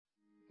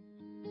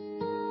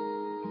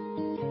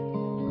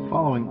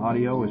following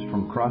audio is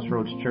from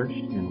CrossRoads Church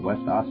in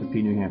West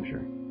Ossipee, New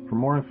Hampshire. For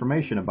more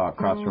information about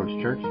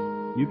CrossRoads Church,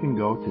 you can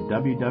go to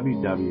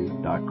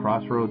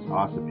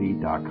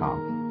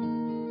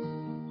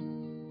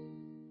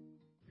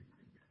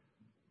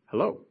www.crossroadsossipee.com.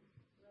 Hello.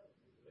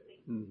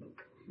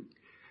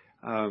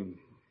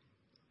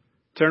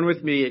 Turn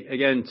with me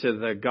again to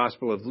the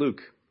Gospel of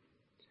Luke.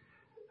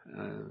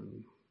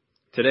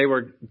 Today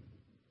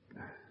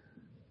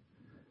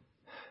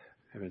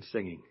I've been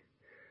singing.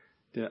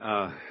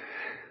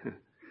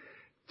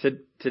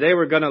 Today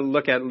we're going to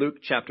look at Luke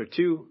chapter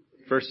 2,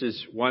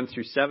 verses 1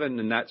 through 7,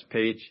 and that's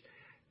page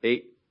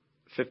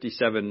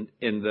 857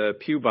 in the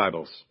Pew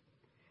Bibles.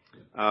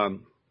 And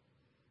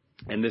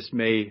this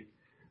may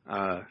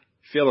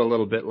feel a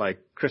little bit like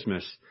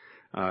Christmas,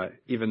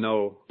 even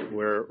though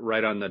we're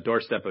right on the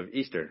doorstep of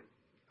Easter,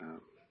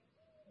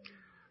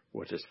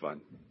 which is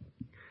fun.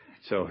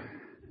 So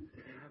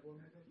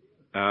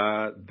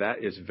that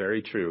is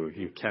very true.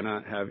 You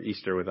cannot have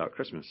Easter without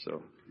Christmas.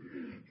 So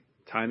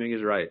timing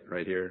is right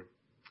here.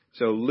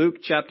 So Luke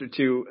chapter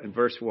 2 and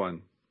verse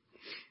 1.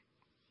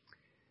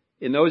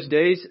 In those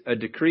days, a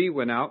decree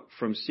went out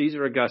from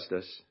Caesar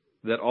Augustus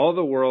that all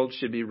the world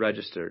should be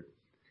registered.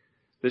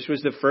 This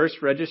was the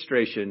first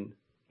registration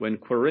when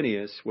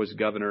Quirinius was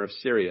governor of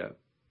Syria.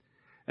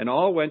 And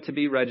all went to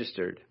be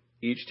registered,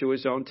 each to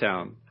his own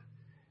town.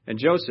 And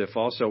Joseph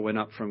also went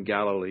up from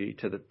Galilee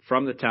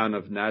from the town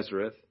of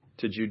Nazareth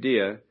to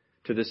Judea,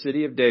 to the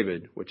city of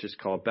David, which is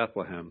called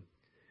Bethlehem,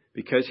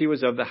 because he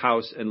was of the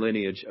house and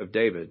lineage of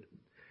David,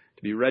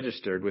 to be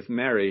registered with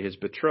Mary, his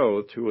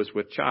betrothed, who was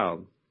with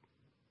child.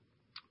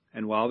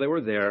 And while they were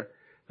there,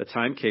 the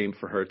time came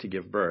for her to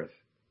give birth.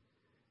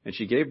 And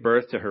she gave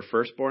birth to her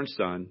firstborn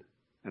son,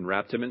 and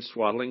wrapped him in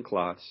swaddling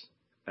cloths,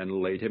 and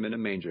laid him in a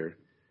manger,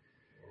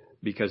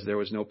 because there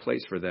was no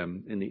place for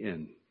them in the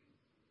inn.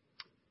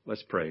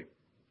 Let's pray.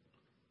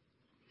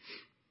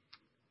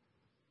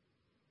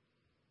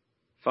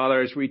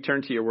 Father, as we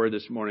turn to your word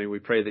this morning, we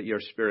pray that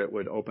your Spirit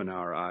would open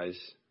our eyes,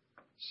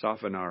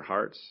 soften our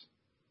hearts,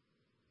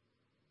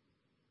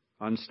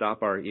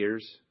 unstop our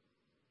ears,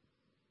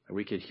 that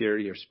we could hear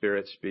your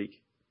Spirit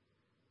speak,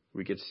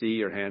 we could see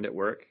your hand at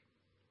work,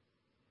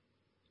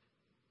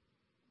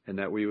 and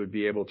that we would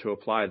be able to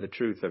apply the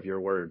truth of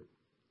your word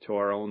to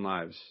our own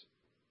lives,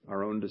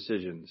 our own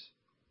decisions.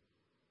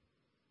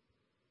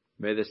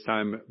 May this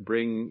time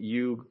bring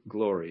you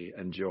glory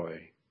and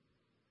joy.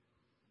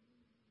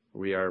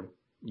 We are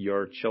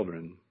your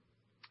children,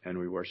 and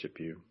we worship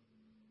you.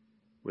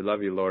 We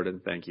love you, Lord,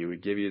 and thank you. We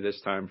give you this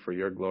time for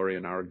your glory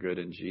and our good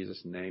in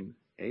Jesus' name.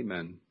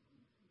 Amen.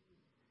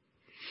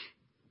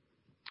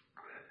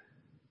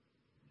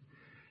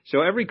 So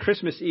every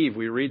Christmas Eve,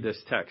 we read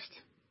this text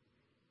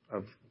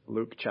of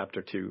Luke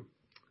chapter 2.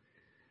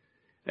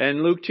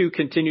 And Luke 2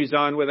 continues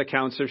on with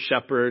accounts of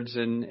shepherds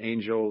and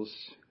angels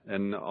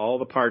and all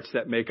the parts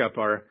that make up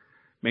our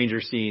manger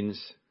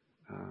scenes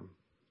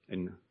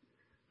and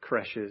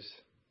creches.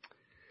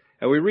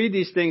 And we read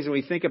these things and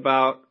we think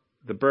about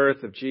the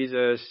birth of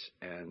Jesus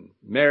and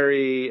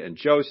Mary and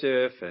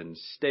Joseph and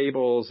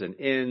stables and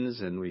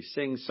inns, and we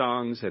sing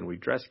songs and we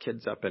dress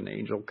kids up in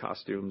angel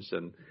costumes,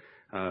 and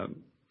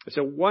it's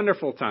a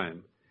wonderful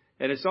time.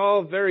 And it's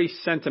all very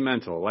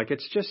sentimental. Like,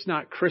 it's just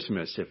not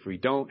Christmas if we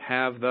don't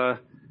have the,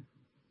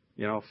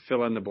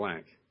 fill in the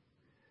blank.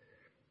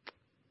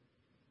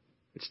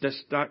 It's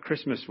just not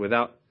Christmas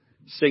without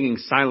singing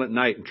Silent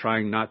Night and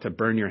trying not to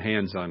burn your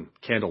hands on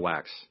candle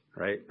wax,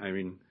 right? I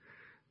mean,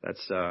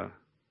 that's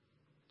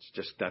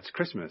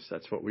Christmas.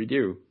 That's what we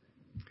do.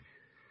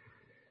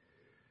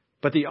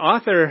 But the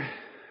author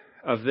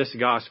of this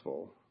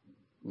gospel,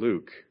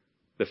 Luke,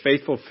 the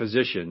faithful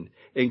physician,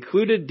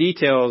 included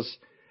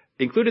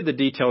the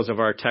details of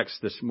our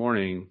text this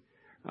morning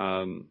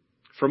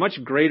for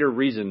much greater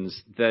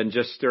reasons than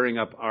just stirring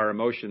up our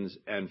emotions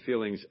and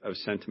feelings of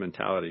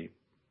sentimentality.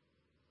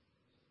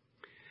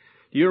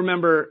 Do you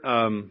remember,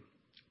 it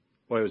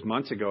was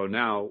months ago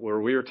now, where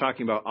we were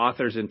talking about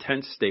author's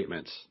intent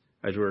statements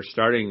as we were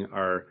starting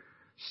our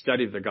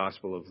study of the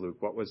Gospel of Luke?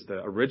 What was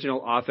the original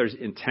author's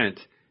intent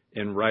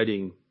in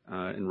writing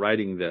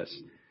this?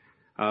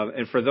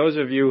 And for those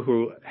of you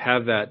who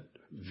have that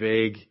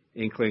vague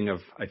inkling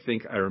of, I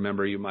think I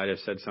remember you might have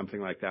said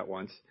something like that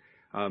once.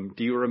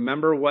 Do you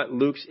remember what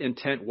Luke's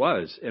intent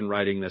was in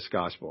writing this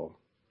gospel?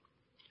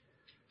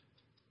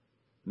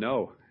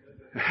 No.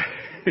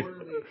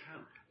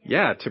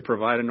 Yeah, to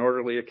provide an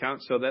orderly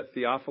account so that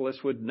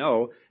Theophilus would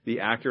know the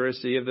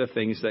accuracy of the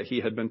things that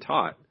he had been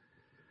taught.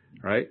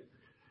 Right?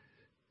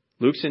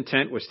 Luke's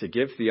intent was to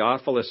give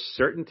Theophilus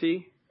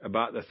certainty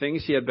about the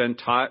things he had been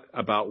taught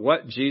about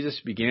what Jesus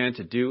began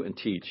to do and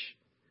teach.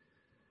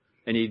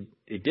 And he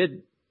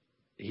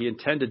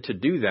intended to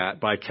do that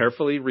by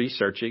carefully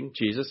researching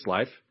Jesus'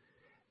 life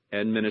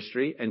and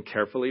ministry and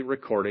carefully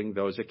recording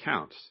those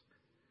accounts.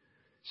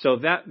 So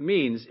that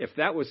means, if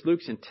that was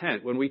Luke's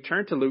intent, when we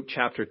turn to Luke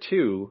chapter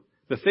 2,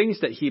 the things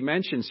that he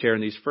mentions here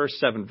in these first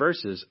 7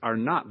 verses are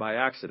not by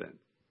accident.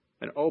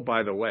 And oh,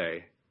 by the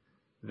way,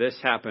 this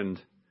happened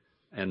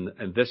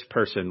and this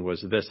person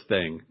was this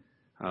thing.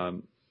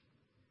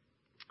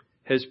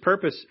 His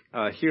purpose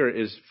here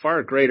is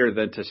far greater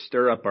than to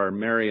stir up our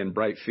merry and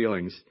bright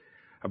feelings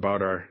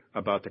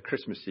about the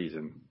Christmas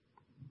season.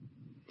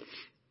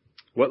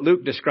 What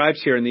Luke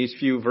describes here in these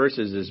few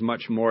verses is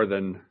much more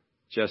than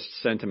just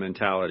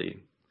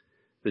sentimentality.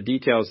 The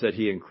details that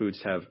he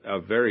includes have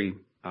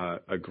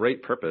a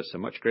great purpose, a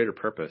much greater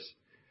purpose.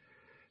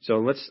 So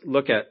let's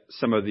look at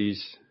some of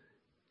these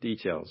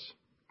details.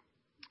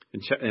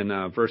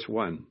 In verse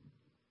 1.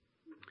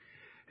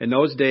 In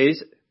those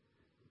days,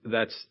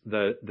 that's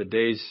the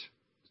days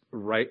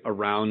right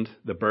around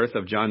the birth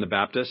of John the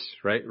Baptist,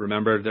 right?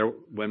 Remember,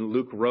 when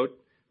Luke wrote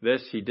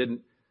this, he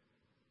didn't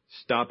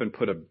stop and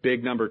put a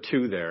big number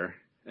 2 there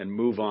and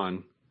move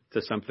on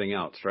to something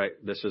else, right?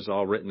 This is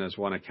all written as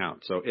one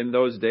account. So in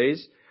those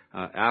days,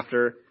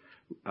 after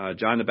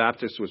John the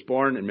Baptist was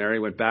born and Mary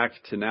went back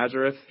to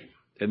Nazareth,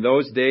 in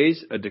those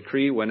days, a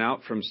decree went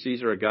out from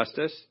Caesar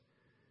Augustus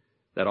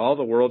that all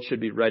the world should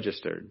be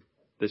registered.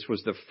 This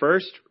was the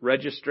first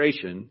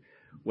registration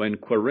when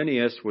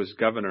Quirinius was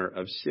governor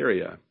of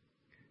Syria.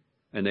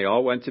 And they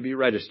all went to be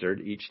registered,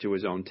 each to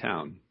his own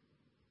town.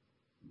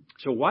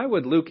 So why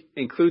would Luke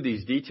include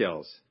these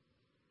details?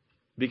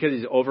 Because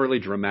he's overly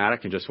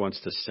dramatic and just wants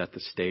to set the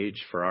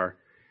stage for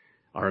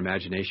our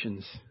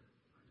imaginations?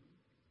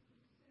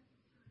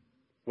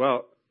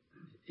 Well,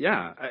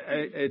 yeah,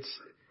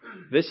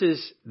 this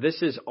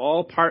is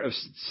all part of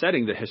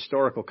setting the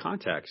historical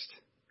context,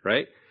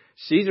 right?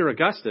 Caesar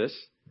Augustus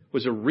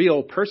was a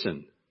real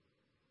person.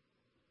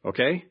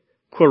 Okay?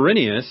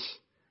 Quirinius,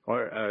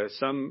 or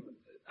some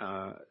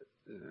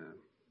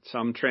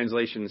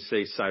translations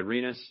say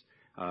Cyrenus,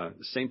 the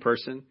same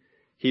person.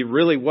 He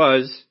really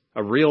was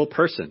a real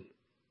person,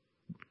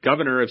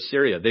 governor of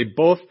Syria. They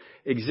both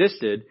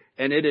existed,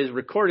 and it is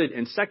recorded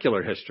in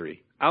secular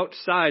history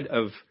outside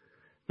of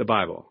the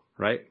Bible,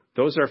 right?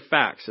 Those are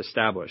facts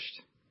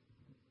established.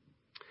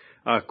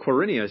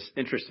 Quirinius,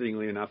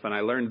 interestingly enough, and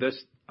I learned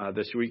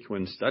this week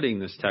when studying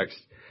this text,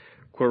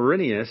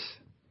 Quirinius,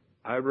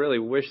 I really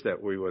wish that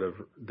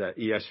that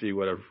ESV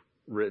would have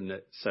written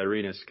it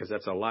Cyrenus, because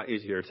that's a lot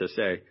easier to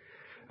say.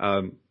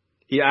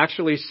 He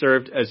actually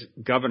served as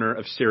governor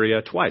of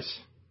Syria twice.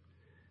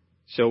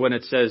 So when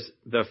it says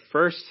the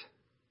first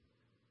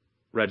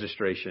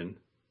registration,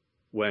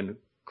 when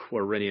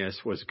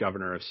Quirinius was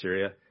governor of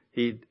Syria,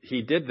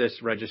 he did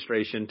this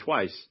registration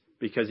twice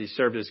because he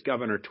served as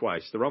governor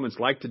twice. The Romans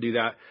liked to do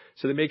that,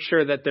 so they make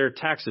sure that their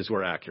taxes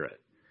were accurate,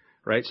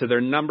 right? So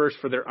their numbers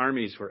for their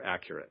armies were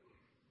accurate.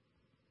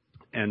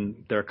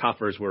 And their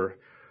coffers were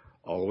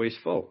always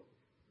full,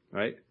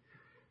 right?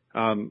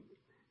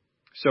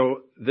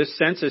 So this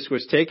census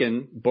was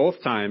taken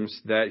both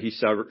times that he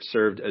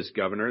served as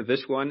governor,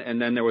 this one, and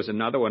then there was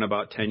another one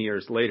about 10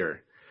 years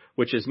later,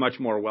 which is much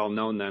more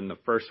well-known than the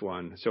first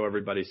one. So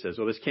everybody says,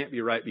 well, this can't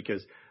be right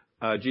because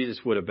Jesus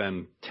would have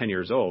been 10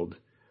 years old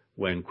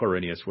when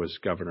Quirinius was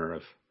governor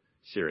of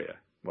Syria.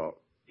 Well,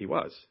 he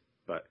was,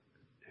 but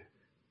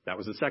that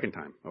was the second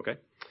time, okay?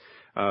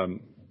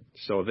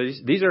 So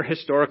these are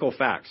historical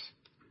facts.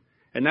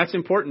 And that's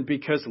important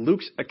because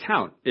Luke's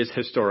account is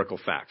historical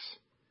facts.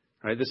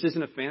 Right? This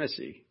isn't a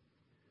fantasy.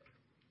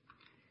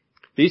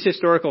 These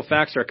historical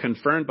facts are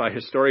confirmed by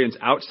historians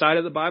outside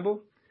of the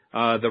Bible.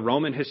 The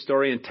Roman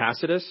historian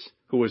Tacitus,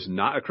 who was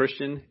not a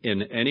Christian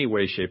in any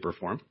way, shape, or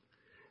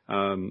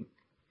form,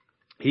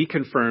 he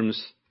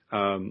confirms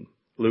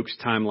Luke's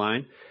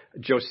timeline.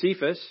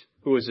 Josephus,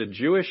 who is a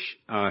Jewish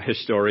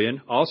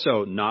historian,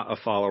 also not a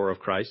follower of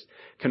Christ,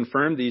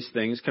 confirmed these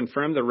things,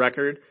 confirmed the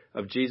record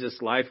of Jesus'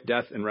 life,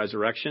 death, and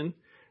resurrection,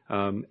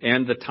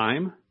 and the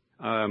time,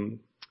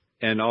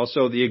 and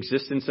also the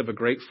existence of a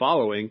great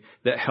following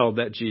that held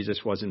that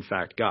Jesus was in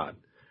fact God,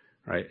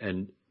 right?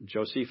 And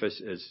Josephus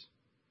is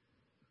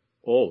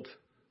old.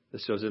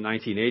 This was in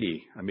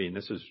 1980. I mean,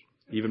 this was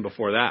even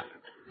before that,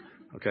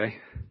 okay?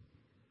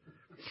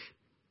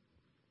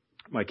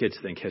 My kids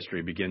think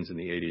history begins in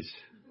the 80s.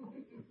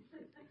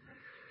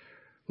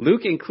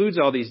 Luke includes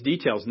all these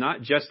details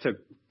not just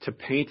to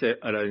paint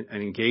an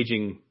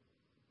engaging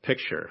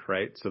picture,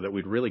 right? So that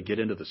we'd really get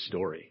into the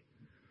story.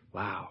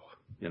 Wow.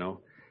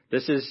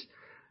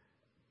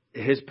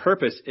 His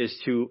purpose is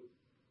to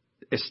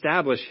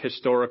establish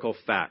historical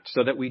facts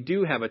so that we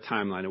do have a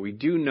timeline and we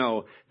do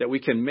know that we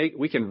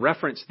can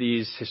reference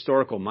these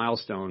historical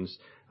milestones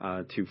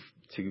to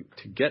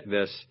get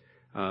this,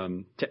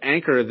 to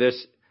anchor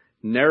this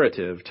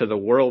narrative to the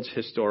world's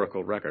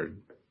historical record.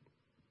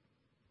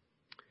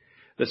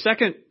 The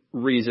second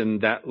reason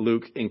that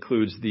Luke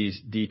includes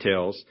these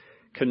details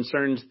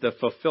concerns the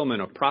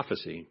fulfillment of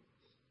prophecy.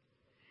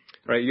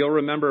 Right? You'll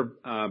remember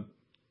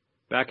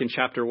back in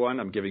chapter 1,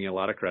 I'm giving you a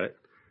lot of credit,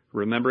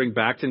 remembering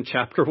back in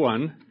chapter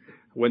 1,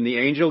 when the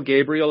angel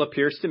Gabriel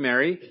appears to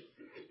Mary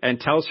and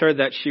tells her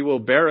that she will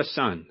bear a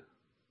son.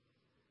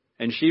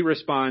 And she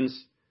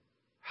responds,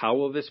 how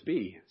will this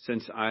be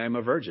since I am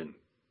a virgin?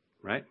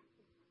 Right?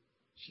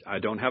 I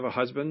don't have a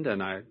husband,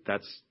 and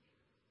that's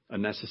a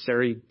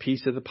necessary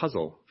piece of the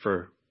puzzle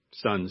for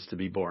sons to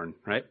be born,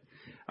 right?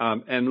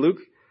 And Luke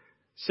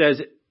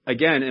says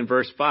again in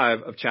verse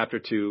 5 of chapter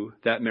 2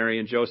 that Mary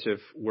and Joseph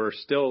were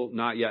still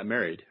not yet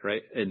married,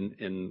 right?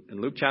 In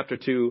Luke chapter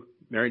 2,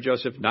 Mary and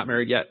Joseph not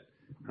married yet,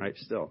 right?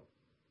 Still.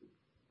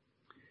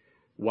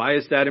 Why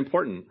is that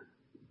important?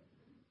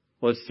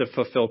 Well, it's to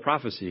fulfill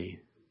prophecy.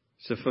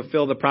 It's to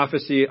fulfill the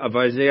prophecy of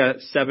Isaiah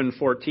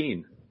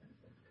 7:14,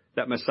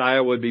 that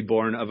Messiah would be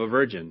born of a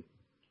virgin.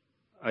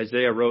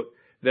 Isaiah wrote,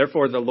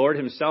 "Therefore the Lord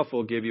himself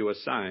will give you a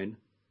sign.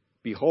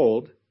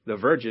 Behold, the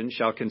virgin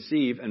shall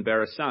conceive and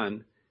bear a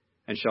son,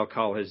 and shall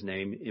call his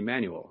name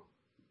Emmanuel."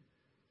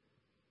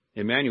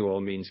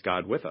 Emmanuel means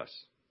God with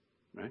us,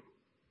 right?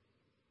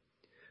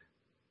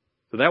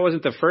 So that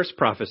wasn't the first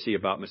prophecy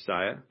about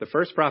Messiah. The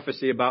first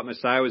prophecy about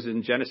Messiah was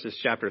in Genesis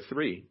chapter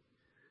 3,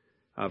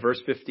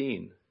 verse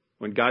 15,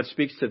 when God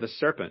speaks to the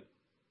serpent.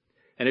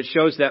 And it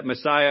shows that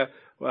Messiah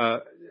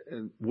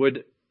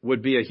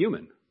would be a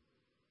human,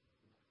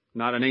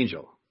 not an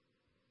angel,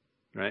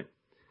 right?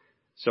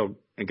 So,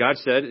 and God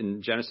said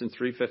in Genesis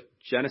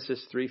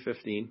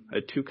 3:15, I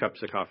had 2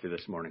 cups of coffee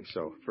this morning,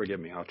 so forgive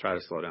me, I'll try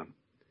to slow down.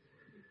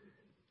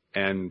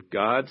 And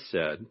God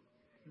said,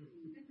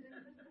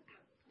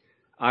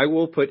 "I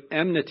will put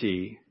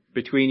enmity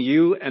between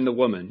you and the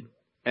woman,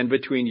 and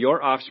between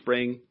your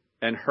offspring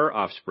and her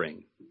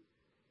offspring.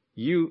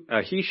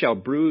 He shall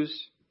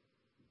bruise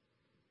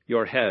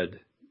your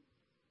head.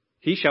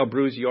 He shall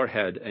bruise your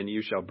head, and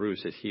you shall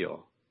bruise his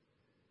heel."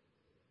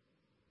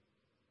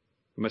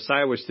 The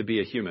Messiah was to be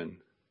a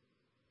human.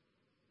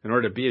 In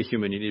order to be a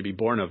human, you need to be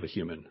born of a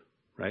human,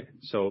 right?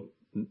 So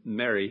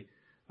Mary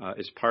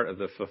is part of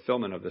the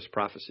fulfillment of this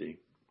prophecy.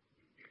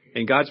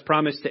 In God's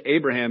promise to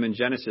Abraham in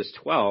Genesis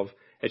 12,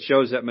 it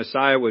shows that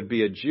Messiah would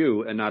be a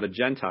Jew and not a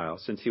Gentile,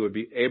 since he would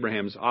be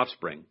Abraham's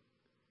offspring.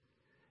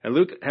 And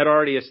Luke had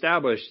already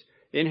established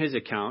in his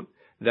account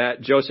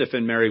that Joseph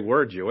and Mary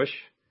were Jewish,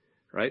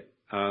 right?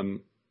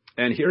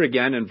 And here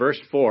again in verse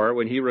 4,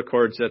 when he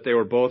records that they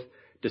were both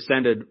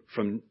descended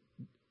from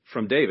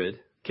David,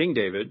 King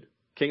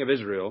of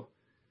Israel.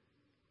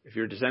 If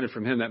you're descended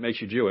from him, that makes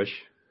you Jewish,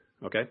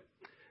 okay?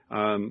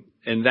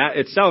 And that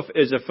itself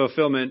is a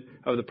fulfillment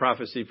of the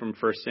prophecy from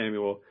 1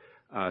 Samuel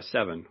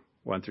 7,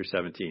 1 through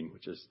 17,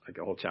 which is like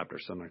a whole chapter,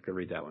 so I'm not going to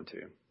read that one to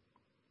you.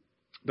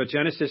 But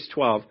Genesis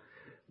 12,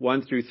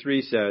 1 through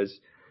 3 says,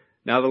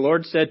 "Now the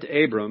Lord said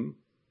to Abram,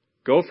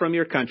 'Go from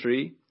your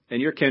country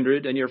and your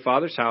kindred and your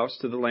father's house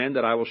to the land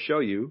that I will show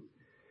you,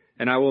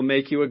 and I will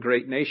make you a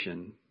great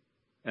nation.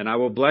 And I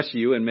will bless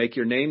you and make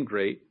your name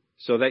great,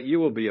 so that you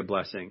will be a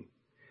blessing.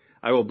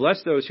 I will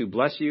bless those who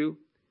bless you,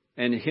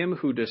 and him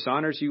who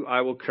dishonors you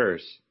I will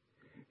curse.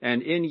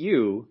 And in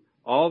you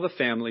all the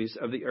families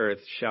of the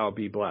earth shall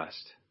be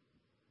blessed.'"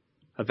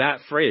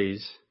 That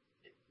phrase,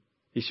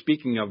 he's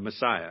speaking of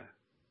Messiah.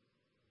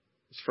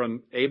 It's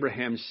from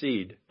Abraham's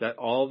seed that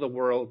all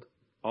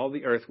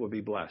the earth will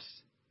be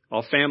blessed.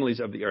 All families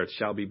of the earth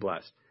shall be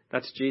blessed.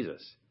 That's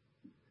Jesus.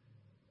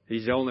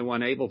 He's the only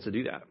one able to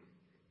do that.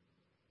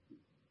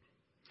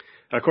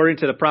 According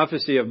to the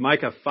prophecy of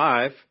Micah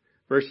 5,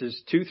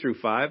 verses 2 through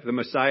 5, the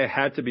Messiah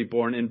had to be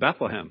born in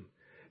Bethlehem,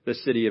 the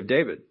city of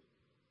David.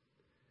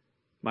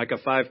 Micah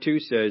 5:2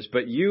 says,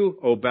 "But you,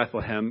 O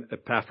Bethlehem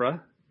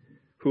Ephrathah,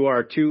 who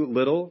are too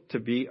little to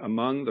be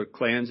among the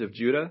clans of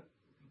Judah,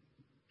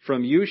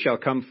 from you shall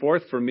come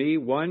forth for me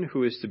one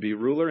who is to be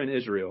ruler in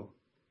Israel,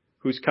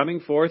 whose coming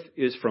forth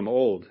is from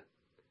old,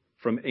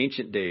 from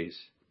ancient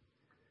days.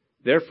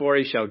 Therefore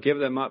he shall give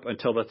them up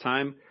until the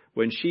time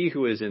when she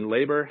who is in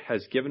labor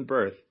has given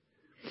birth.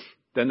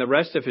 Then the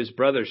rest of his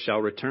brothers shall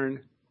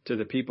return to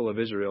the people of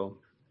Israel,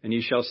 and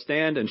he shall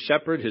stand and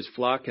shepherd his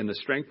flock in the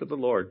strength of the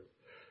Lord,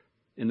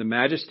 in the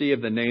majesty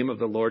of the name of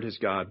the Lord his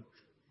God.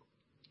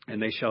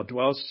 And they shall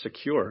dwell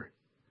secure,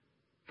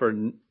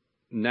 for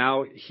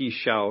now he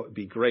shall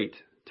be great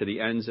to the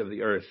ends of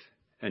the earth,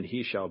 and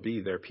he shall be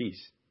their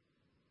peace."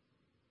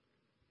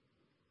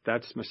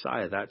 That's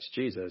Messiah. That's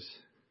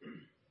Jesus.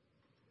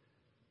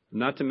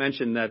 Not to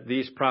mention that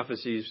these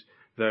prophecies,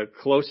 the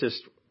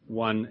closest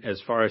one as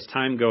far as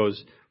time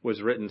goes,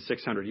 was written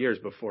 600 years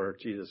before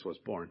Jesus was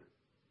born.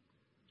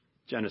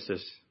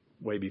 Genesis,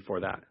 way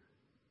before that.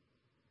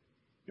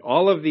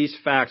 All of these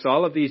facts,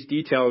 all of these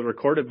details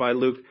recorded by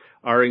Luke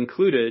are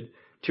included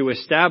to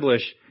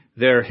establish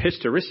their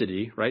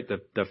historicity, right?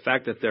 The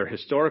fact that they're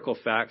historical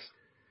facts,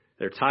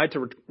 they're tied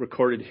to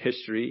recorded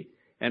history,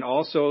 and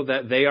also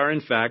that they are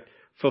in fact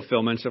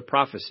fulfillments of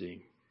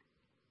prophecy.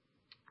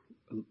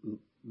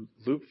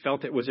 Luke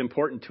felt it was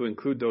important to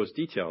include those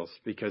details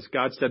because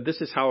God said,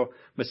 this is how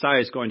Messiah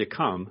is going to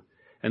come.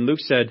 And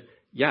Luke said,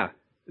 yeah,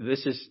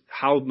 this is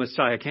how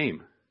Messiah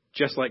came,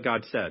 just like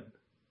God said,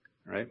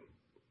 right?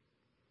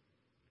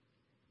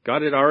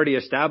 God had already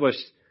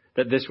established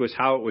that this was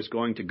how it was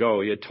going to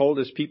go. He had told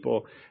his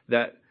people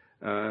that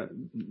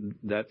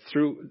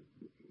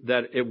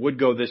it would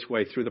go this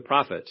way through the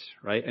prophets,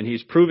 right? And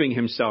he's proving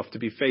himself to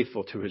be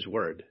faithful to his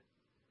word.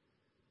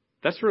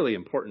 That's really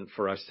important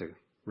for us to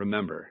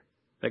remember,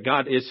 that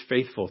God is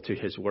faithful to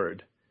his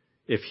word.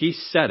 If he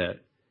said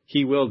it,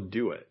 he will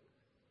do it.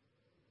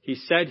 He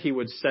said he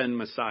would send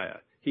Messiah.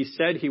 He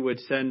said he would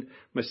send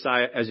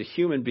Messiah as a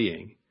human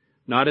being,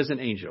 not as an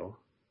angel.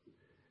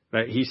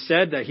 Right? He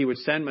said that he would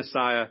send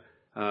Messiah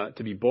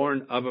to be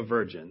born of a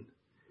virgin,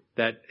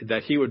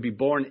 that he would be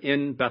born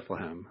in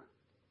Bethlehem,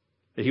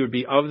 that he would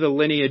be of the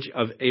lineage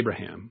of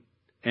Abraham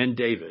and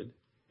David,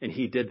 and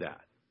he did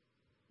that.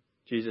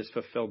 Jesus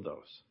fulfilled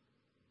those.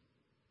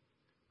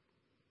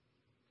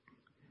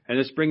 And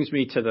this brings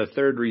me to the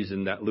third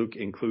reason that Luke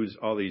includes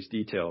all these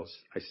details.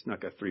 I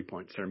snuck a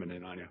 3-point sermon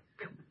in on you.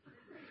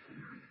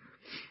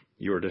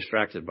 You were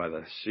distracted by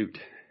the suit.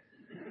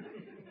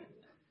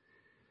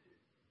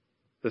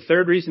 The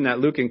third reason that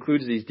Luke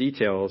includes these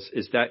details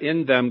is that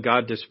in them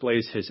God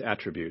displays his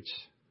attributes.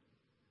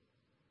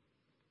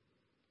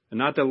 And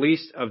not the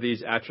least of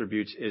these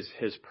attributes is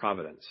his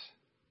providence.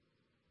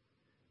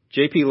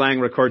 J.P. Lang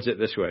records it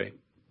this way.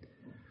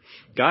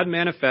 God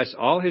manifests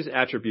all his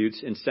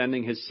attributes in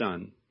sending his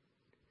Son.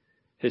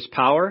 His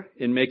power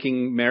in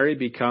making Mary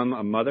become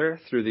a mother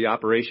through the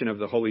operation of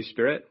the Holy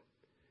Spirit.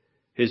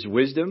 His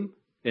wisdom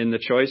in the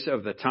choice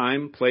of the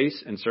time,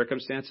 place, and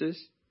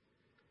circumstances.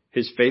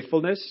 His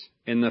faithfulness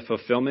in the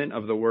fulfillment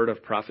of the word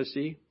of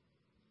prophecy.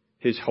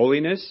 His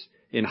holiness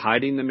in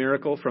hiding the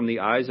miracle from the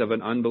eyes of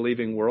an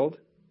unbelieving world.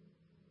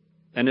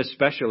 And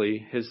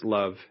especially his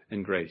love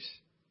and grace.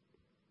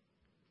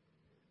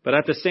 But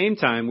at the same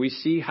time, we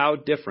see how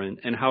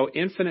different and how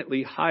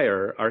infinitely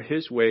higher are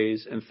his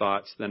ways and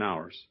thoughts than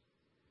ours.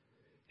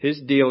 His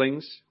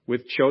dealings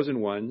with chosen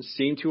ones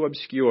seem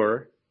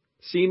obscure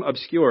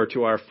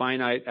to our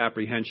finite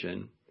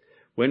apprehension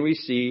when we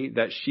see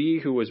that she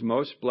who was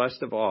most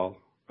blessed of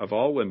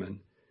all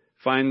women,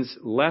 finds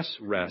less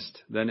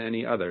rest than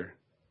any other.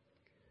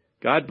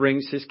 God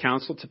brings his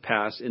counsel to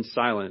pass in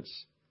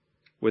silence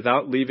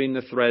without leaving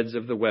the threads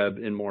of the web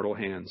in mortal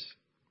hands.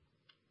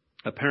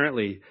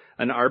 Apparently,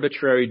 an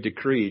arbitrary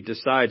decree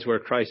decides where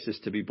Christ is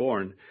to be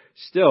born.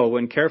 Still,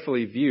 when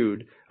carefully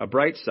viewed, a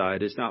bright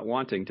side is not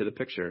wanting to the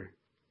picture.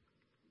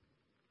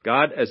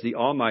 God, as the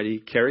Almighty,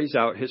 carries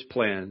out his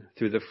plan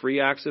through the free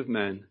acts of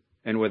men,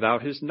 and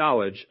without his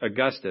knowledge,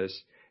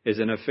 Augustus is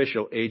an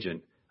official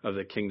agent of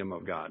the kingdom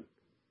of God.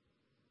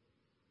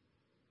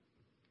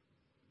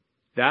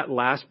 That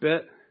last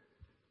bit,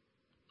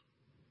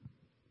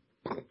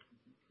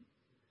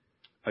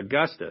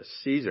 Augustus,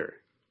 Caesar,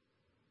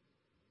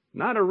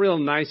 not a real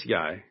nice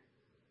guy.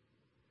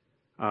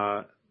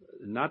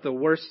 Not the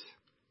worst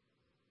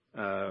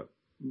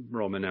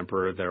Roman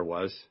emperor there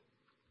was.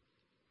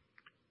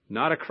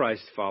 Not a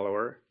Christ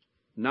follower.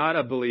 Not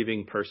a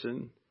believing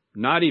person.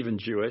 Not even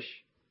Jewish.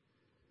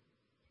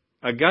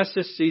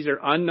 Augustus Caesar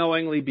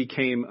unknowingly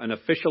became an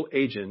official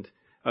agent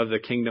of the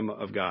kingdom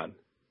of God.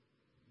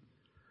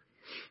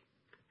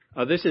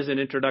 This is an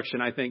introduction,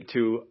 I think,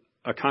 to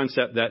a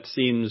concept that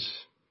seems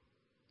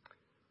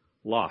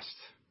lost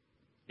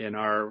in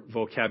our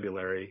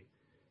vocabulary,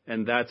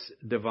 and that's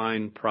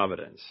divine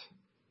providence.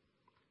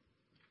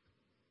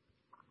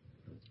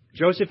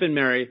 Joseph and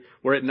Mary,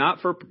 were it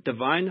not for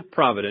divine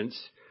providence,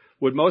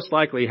 would most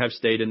likely have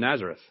stayed in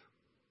Nazareth,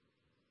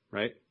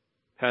 right?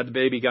 Had the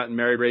baby, gotten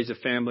married, raised a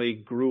family,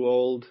 grew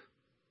old,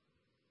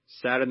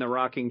 sat in the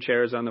rocking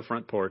chairs on the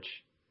front porch,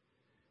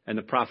 and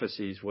the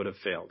prophecies would have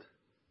failed,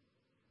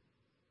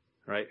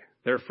 right?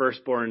 Their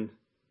firstborn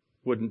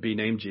wouldn't be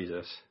named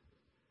Jesus.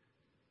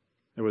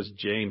 It was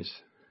James.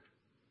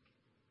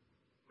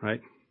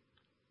 Right?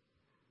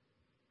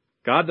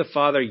 God the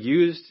Father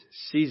used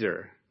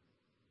Caesar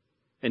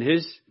in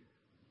his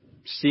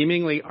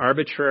seemingly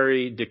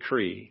arbitrary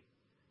decree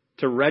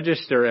to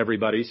register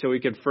everybody so he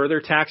could further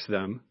tax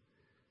them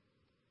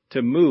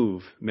to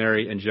move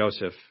Mary and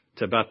Joseph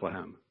to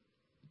Bethlehem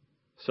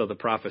so the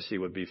prophecy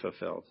would be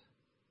fulfilled.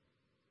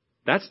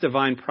 That's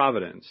divine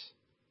providence.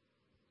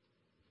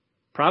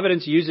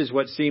 Providence uses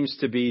what seems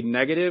to be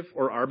negative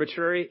or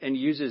arbitrary and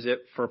uses it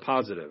for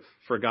positive,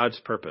 for God's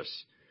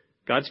purpose.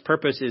 God's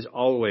purpose is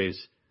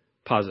always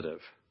positive.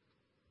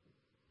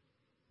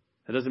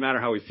 It doesn't matter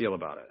how we feel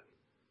about it.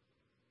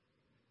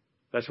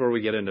 That's where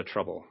we get into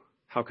trouble.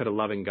 How could a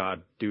loving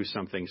God do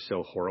something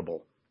so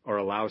horrible or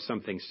allow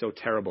something so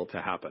terrible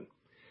to happen?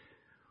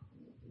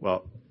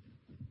 Well,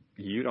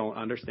 you don't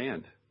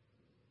understand.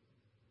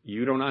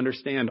 You don't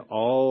understand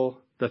all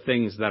the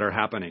things that are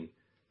happening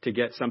to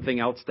get something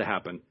else to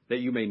happen that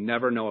you may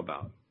never know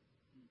about.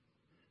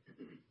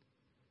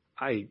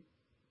 I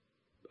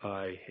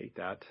hate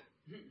that.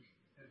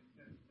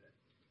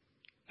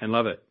 And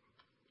love it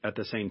at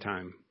the same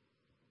time.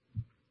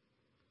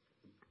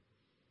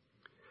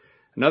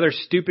 Another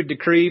stupid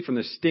decree from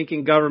the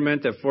stinking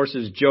government that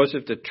forces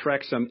Joseph to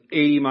trek some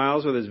 80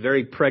 miles with his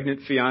very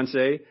pregnant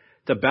fiancée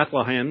to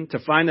Bethlehem to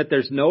find that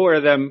there's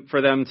nowhere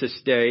for them to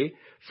stay,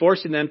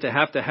 forcing them to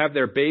have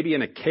their baby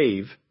in a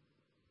cave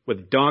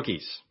with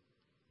donkeys.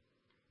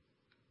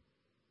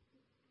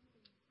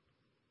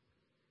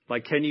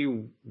 Like, can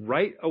you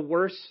write a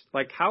worse?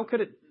 Like, how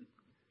could it,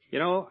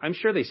 I'm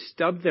sure they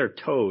stubbed their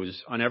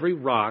toes on every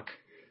rock,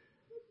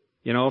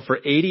 for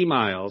 80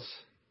 miles.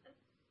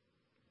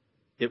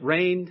 It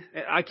rained.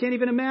 I can't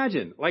even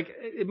imagine. Like,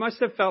 it must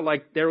have felt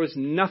like there was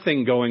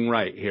nothing going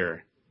right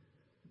here.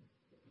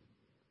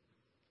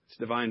 It's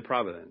divine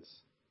providence.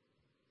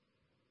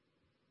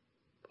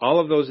 All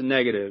of those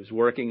negatives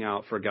working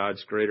out for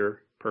God's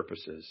greater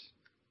purposes.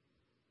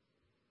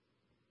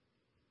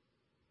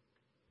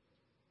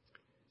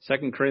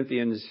 2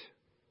 Corinthians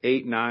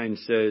 8:9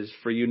 says,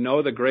 "For you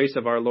know the grace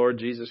of our Lord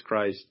Jesus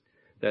Christ,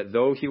 that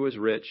though he was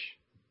rich,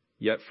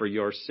 yet for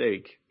your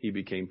sake he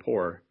became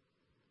poor,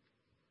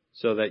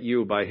 so that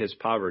you by his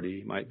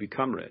poverty might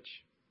become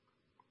rich."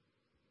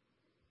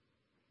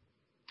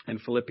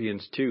 And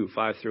Philippians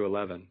 2:5 through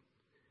 11.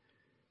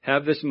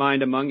 "Have this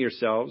mind among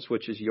yourselves,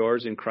 which is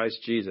yours in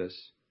Christ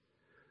Jesus,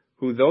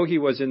 who though he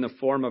was in the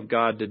form of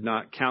God did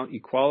not count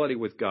equality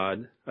with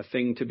God a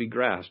thing to be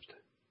grasped,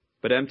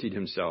 but emptied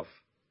himself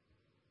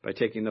by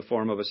taking the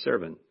form of a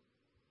servant,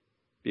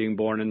 being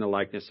born in the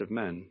likeness of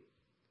men.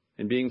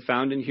 And being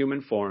found in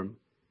human form,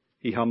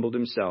 he humbled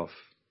himself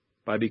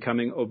by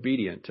becoming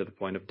obedient to the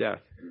point of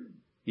death,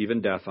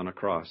 even death on a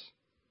cross.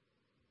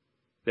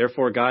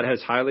 Therefore God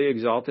has highly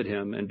exalted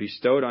him and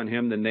bestowed on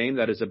him the name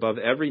that is above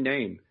every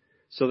name,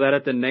 so that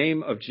at the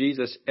name of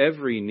Jesus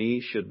every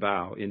knee should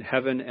bow in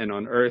heaven and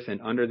on earth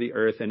and under the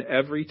earth, and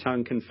every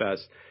tongue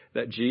confess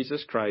that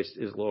Jesus Christ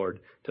is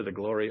Lord, to the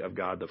glory of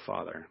God the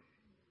Father."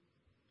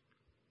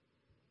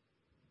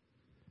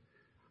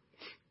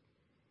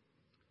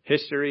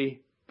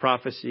 History,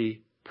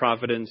 prophecy,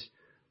 providence.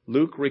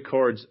 Luke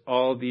records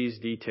all these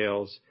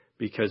details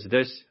because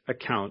this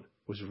account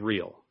was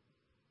real,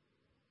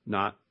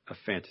 not a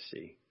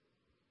fantasy.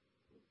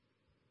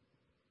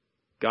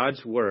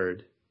 God's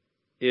word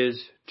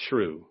is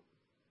true.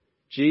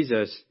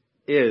 Jesus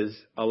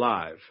is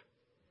alive,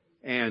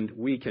 and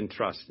we can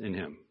trust in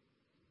him.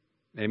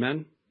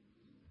 Amen?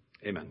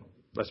 Amen.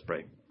 Let's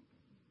pray.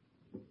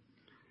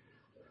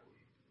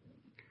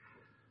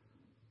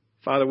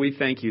 Father, we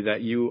thank you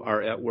that you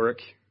are at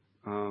work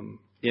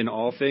in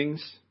all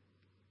things.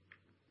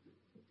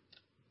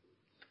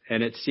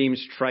 And it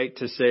seems trite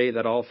to say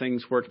that all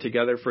things work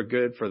together for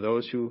good for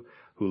those who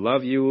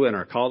love you and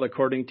are called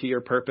according to your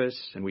purpose.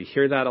 And we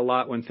hear that a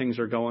lot when things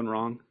are going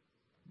wrong.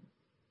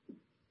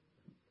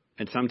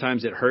 And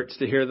sometimes it hurts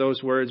to hear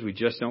those words. We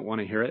just don't want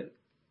to hear it.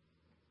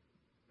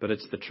 But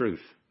it's the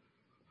truth.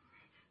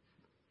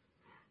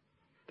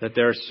 That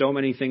there are so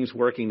many things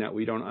working that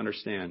we don't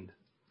understand.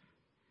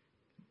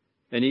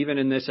 And even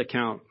in this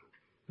account,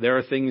 there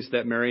are things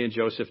that Mary and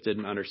Joseph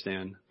didn't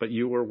understand, but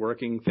you were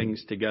working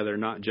things together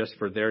not just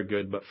for their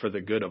good, but for the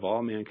good of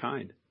all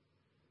mankind.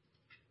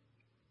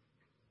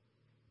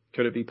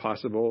 Could it be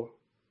possible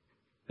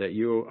that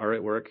you are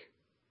at work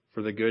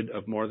for the good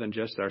of more than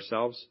just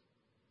ourselves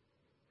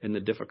in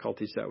the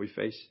difficulties that we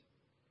face?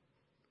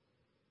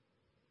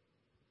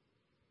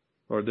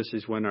 Lord, this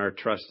is when our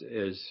trust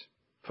is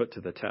put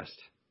to the test,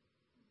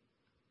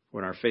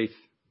 when our faith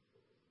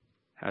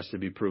has to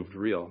be proved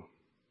real.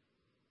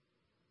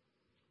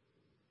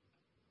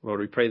 Lord,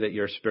 we pray that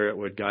your Spirit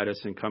would guide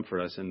us and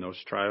comfort us in those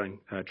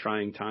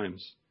trying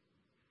times.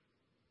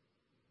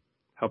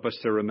 Help us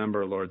to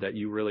remember, Lord, that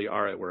you really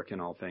are at work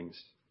in all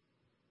things,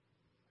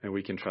 and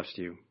we can trust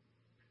you,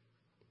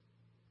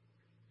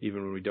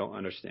 even when we don't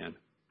understand.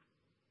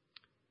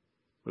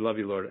 We love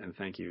you, Lord, and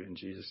thank you. In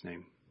Jesus'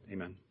 name,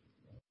 amen.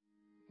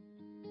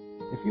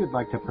 If you would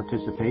like to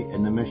participate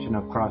in the mission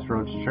of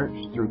CrossRoads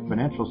Church through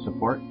financial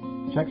support,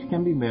 checks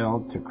can be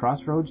mailed to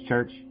CrossRoads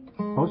Church,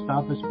 Post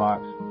Office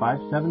Box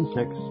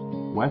 576,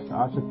 West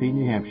Ossipee,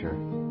 New Hampshire,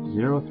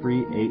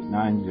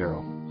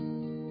 03890.